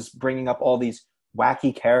was bringing up all these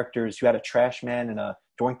wacky characters. You had a Trash Man and a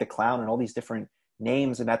Doink the Clown and all these different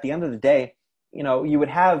names. And at the end of the day, you know, you would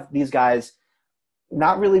have these guys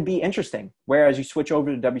not really be interesting. Whereas you switch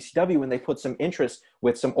over to WCW and they put some interest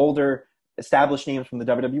with some older established names from the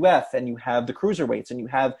WWF, and you have the cruiserweights, and you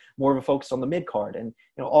have more of a focus on the mid card, and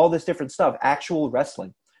you know all this different stuff, actual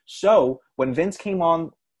wrestling. So when Vince came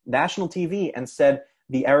on national TV and said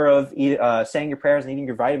the era of saying your prayers and eating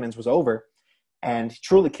your vitamins was over, and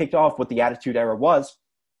truly kicked off what the Attitude Era was,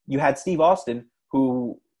 you had Steve Austin,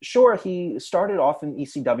 who, sure, he started off in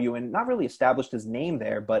ECW and not really established his name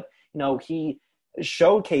there, but you know he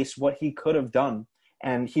showcased what he could have done,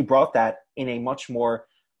 and he brought that in a much more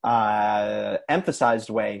emphasized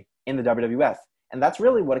way in the WWF. And that's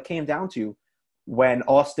really what it came down to when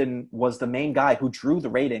Austin was the main guy who drew the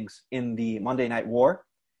ratings in the Monday Night War.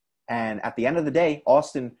 And at the end of the day,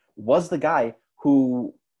 Austin was the guy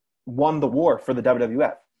who won the war for the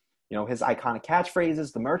WWF. You know, his iconic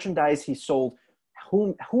catchphrases, the merchandise he sold,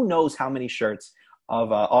 who knows how many shirts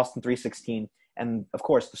of Austin 316. And of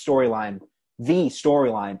course, the storyline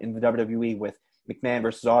in the WWE with McMahon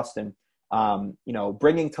versus Austin, you know,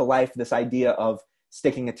 bringing to life this idea of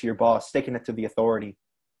sticking it to your boss, sticking it to the authority.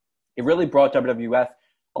 It really brought WWF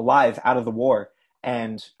alive out of the war.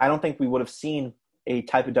 And I don't think we would have seen a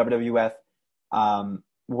type of WWF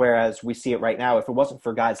whereas we see it right now if it wasn't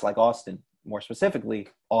for guys like Austin, more specifically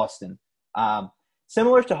Austin.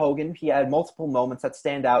 Similar to Hogan, he had multiple moments that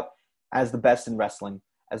stand out as the best in wrestling,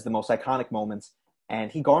 as the most iconic moments. And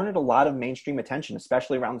he garnered a lot of mainstream attention,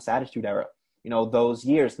 especially around this Attitude Era. You know, those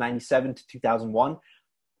years, 97 to 2001,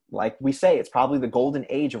 like we say, it's probably the golden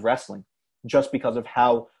age of wrestling just because of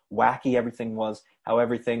how wacky everything was, how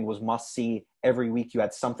everything was must-see. Every week you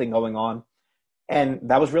had something going on. And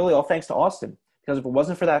that was really all thanks to Austin. Because if it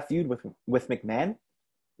wasn't for that feud with McMahon,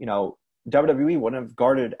 you know, WWE wouldn't have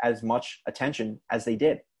garnered as much attention as they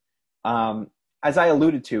did. As I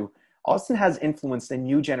alluded to, Austin has influenced a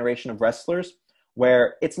new generation of wrestlers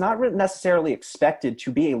where it's not necessarily expected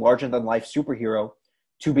to be a larger-than-life superhero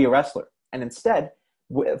to be a wrestler. And instead,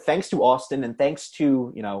 thanks to Austin and thanks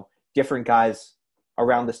to, you know, different guys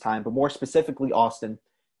around this time, but more specifically Austin,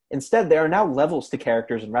 instead there are now levels to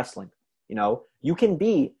characters in wrestling. You know, you can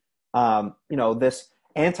be, you know, this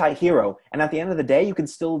anti-hero, and at the end of the day, you can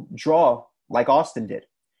still draw like Austin did.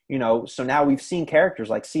 You know, so now we've seen characters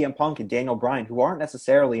like CM Punk and Daniel Bryan who aren't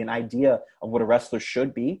necessarily an idea of what a wrestler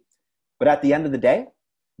should be, but at the end of the day,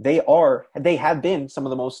 they have been some of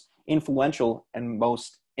the most influential and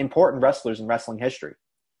most important wrestlers in wrestling history.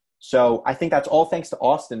 So I think that's all thanks to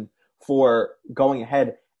Austin for going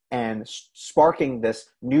ahead and sparking this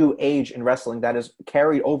new age in wrestling that is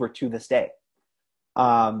carried over to this day.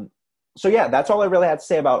 So yeah, that's all I really had to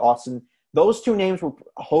say about Austin. Those two names,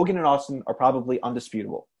 Hogan and Austin, are probably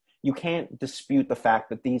undisputable. You can't dispute the fact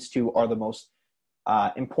that these two are the most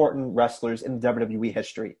important wrestlers in WWE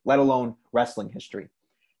history, let alone wrestling history.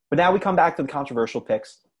 But now we come back to the controversial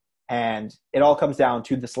picks, and it all comes down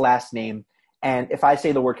to this last name. And if I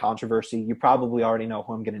say the word controversy, you probably already know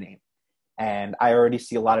who I'm going to name. And I already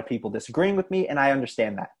see a lot of people disagreeing with me, and I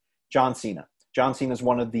understand that. John Cena. John Cena is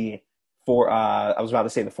one of the I was about to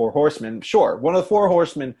say the four horsemen. Sure, one of the four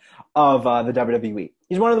horsemen of the WWE.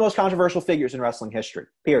 He's one of the most controversial figures in wrestling history,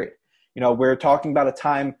 period. You know, we're talking about a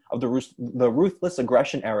time of the ruthless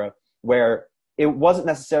aggression era where it wasn't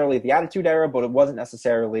necessarily the Attitude Era, but it wasn't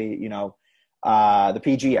necessarily, you know, the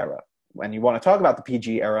PG era. When you want to talk about the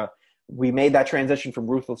PG era, we made that transition from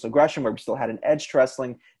ruthless aggression where we still had an edge to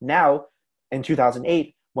wrestling. Now, in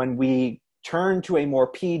 2008, when we turned to a more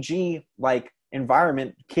PG-like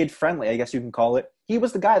environment, kid-friendly, I guess you can call it, he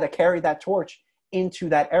was the guy that carried that torch into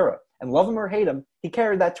that era. And love him or hate him, he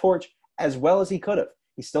carried that torch as well as he could have.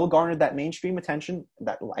 He still garnered that mainstream attention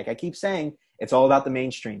that, like I keep saying, it's all about the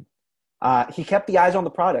mainstream. He kept the eyes on the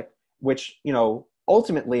product, which,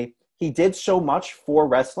 ultimately he did so much for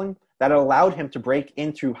wrestling that it allowed him to break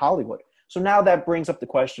into Hollywood. So now that brings up the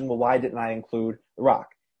question, well, why didn't I include The Rock?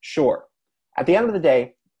 Sure. At the end of the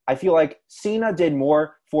day, I feel like Cena did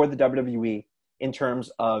more for the WWE in terms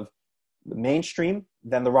of the mainstream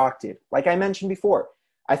than The Rock did. Like I mentioned before,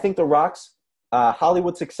 I think The Rock's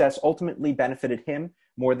Hollywood success ultimately benefited him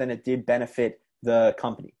more than it did benefit the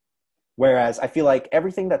company. Whereas I feel like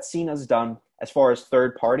everything that Cena's done as far as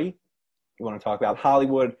third party, you want to talk about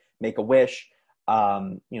Hollywood, Make-A-Wish,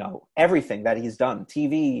 everything that he's done,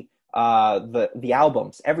 TV, the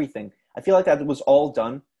albums, everything. I feel like that was all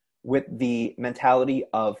done with the mentality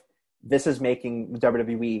of this is making the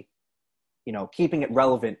WWE, keeping it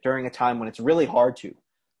relevant during a time when it's really hard to.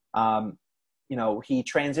 He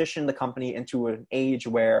transitioned the company into an age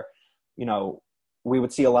where, we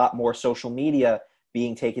would see a lot more social media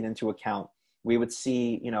being taken into account. We would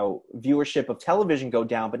see, viewership of television go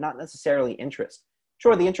down, but not necessarily interest.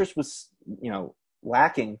 Sure, the interest was,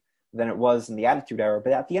 lacking than it was in the Attitude Era,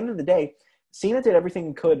 but at the end of the day, Cena did everything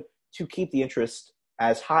he could to keep the interest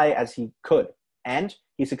as high as he could, and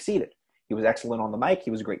he succeeded. He was excellent on the mic.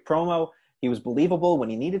 He was a great promo. He was believable when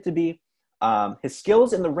he needed to be. His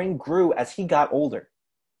skills in the ring grew as he got older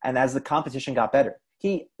and as the competition got better.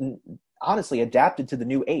 He honestly adapted to the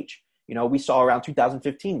new age. We saw around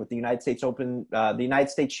 2015 with the United States Open, the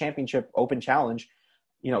United States Championship Open Challenge.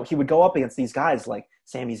 He would go up against these guys like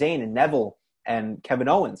Sami Zayn and Neville and Kevin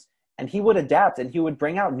Owens, and he would adapt and he would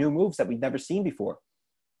bring out new moves that we'd never seen before.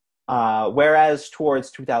 Whereas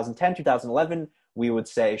towards 2010, 2011, we would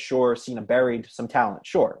say, sure, Cena buried some talent.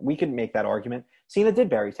 Sure, we could make that argument. Cena did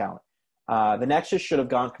bury talent. The Nexus should have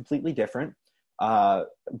gone completely different.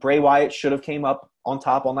 Bray Wyatt should have came up on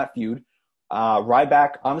top on that feud.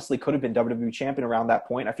 Ryback honestly could have been WWE champion around that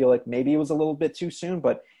point. I feel like maybe it was a little bit too soon,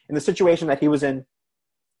 but in the situation that he was in,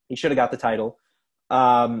 he should have got the title.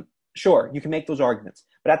 Sure, you can make those arguments.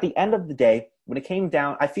 But at the end of the day, when it came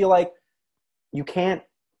down, I feel like you can't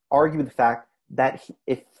argue the fact that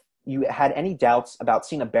if you had any doubts about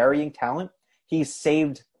Cena burying talent, he's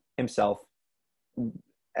saved himself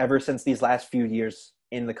ever since these last few years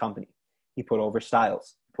in the company. He put over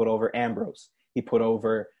Styles, put over Ambrose, he put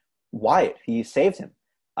over Wyatt, he saved him.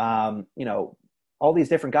 All these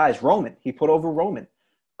different guys, Roman, he put over Roman.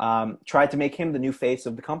 Tried to make him the new face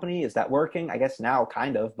of the company. Is that working? I guess now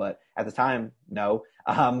kind of, but at the time, no.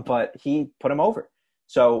 But he put him over.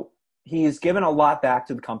 So he's given a lot back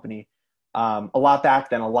to the company, a lot back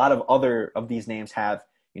than a lot of other of these names have.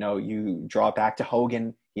 You draw it back to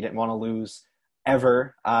Hogan. He didn't want to lose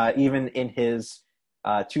ever, even in his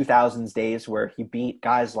 2000s days where he beat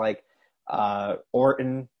guys like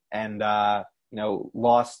Orton and,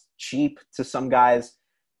 lost cheap to some guys,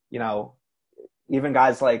 even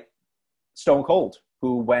guys like Stone Cold,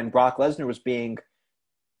 who when Brock Lesnar was being,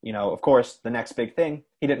 of course, the next big thing,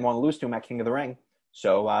 he didn't want to lose to him at King of the Ring.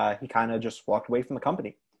 So he kind of just walked away from the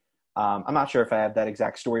company. I'm not sure if I have that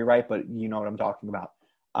exact story right, but you know what I'm talking about.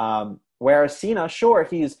 Whereas Cena, sure,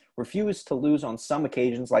 he's refused to lose on some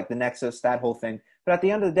occasions, like the Nexus, that whole thing. But at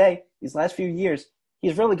the end of the day, these last few years,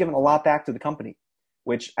 he's really given a lot back to the company,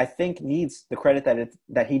 which I think needs the credit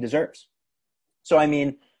that he deserves. So, I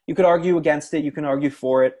mean, you could argue against it. You can argue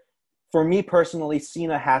for it. For me personally,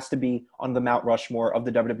 Cena has to be on the Mount Rushmore of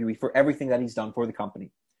the WWE for everything that he's done for the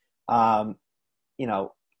company.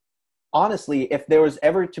 Honestly, if there was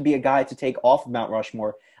ever to be a guy to take off of Mount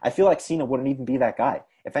Rushmore, I feel like Cena wouldn't even be that guy.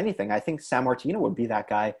 If anything, I think Sammartino would be that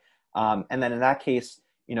guy. And then in that case,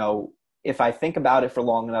 if I think about it for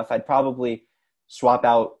long enough, I'd probably swap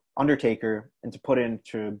out Undertaker and to put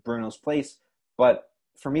into Bruno's place. But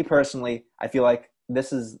for me personally, I feel like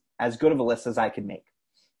this is as good of a list as I could make.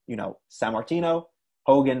 Sammartino,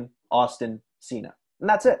 Hogan, Austin, Cena. And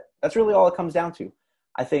that's it. That's really all it comes down to.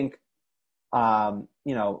 I think,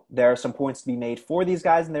 there are some points to be made for these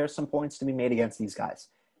guys and there are some points to be made against these guys.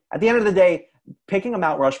 At the end of the day, picking a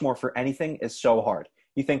Mount Rushmore for anything is so hard.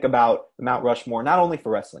 You think about the Mount Rushmore, not only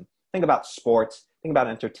for wrestling, think about sports, think about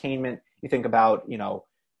entertainment, you think about,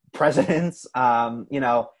 presidents,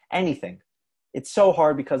 anything. It's so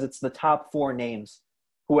hard because it's the top four names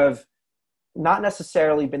who have not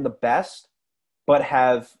necessarily been the best, but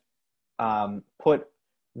have put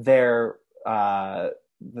their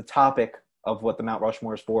the topic of what the Mount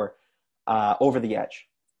Rushmore is for over the edge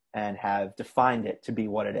and have defined it to be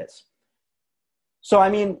what it is. So, I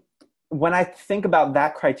mean, when I think about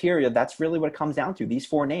that criteria, that's really what it comes down to. These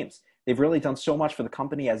four names, they've really done so much for the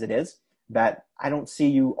company as it is that I don't see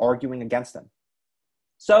you arguing against them.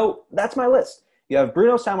 So that's my list. You have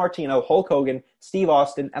Bruno Sammartino, Hulk Hogan, Steve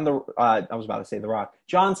Austin, and The Rock,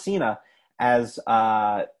 John Cena as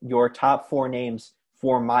your top 4 names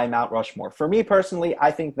for my Mount Rushmore. For me personally,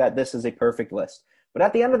 I think that this is a perfect list. But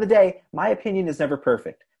at the end of the day, my opinion is never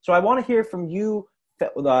perfect. So I want to hear from you,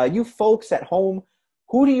 you folks at home.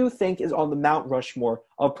 Who do you think is on the Mount Rushmore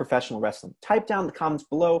of professional wrestling? Type down in the comments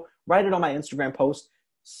below. Write it on my Instagram post.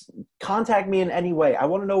 Contact me in any way. I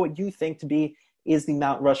want to know what you think is the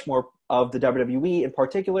Mount Rushmore of the WWE in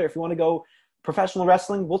particular. If you want to go professional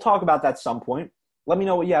wrestling, we'll talk about that at some point. Let me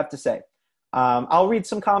know what you have to say. I'll read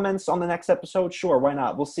some comments on the next episode. Sure, why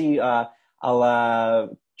not? We'll see.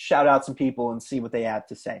 I'll shout out some people and see what they have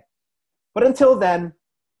to say. But until then,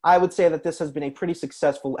 I would say that this has been a pretty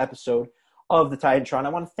successful episode of the Titantron. I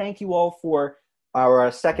want to thank you all for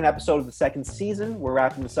our second episode of the second season. We're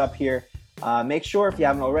wrapping this up here. Make sure, if you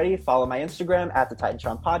haven't already, follow my Instagram at the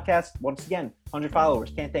Titantron Podcast. Once again, 100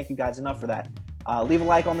 followers. Can't thank you guys enough for that. Leave a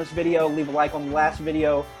like on this video. Leave a like on the last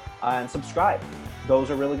video. And subscribe.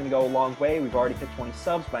 Those are really going to go a long way. We've already hit 20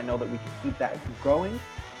 subs, but I know that we can keep that growing.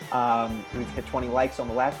 We've hit 20 likes on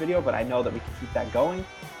the last video, but I know that we can keep that going.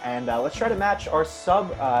 And let's try to match our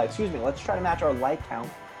let's try to match our like count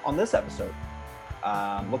on this episode.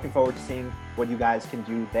 Looking forward to seeing what you guys can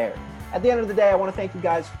do there. At the end of the day, I want to thank you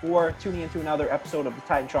guys for tuning into another episode of the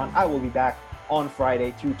Titantron. I will be back on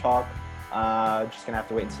Friday to talk. Just going to have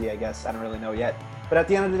to wait and see, I guess. I don't really know yet. But at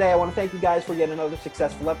the end of the day, I want to thank you guys for yet another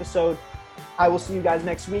successful episode. I will see you guys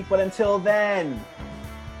next week. But until then,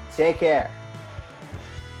 take care.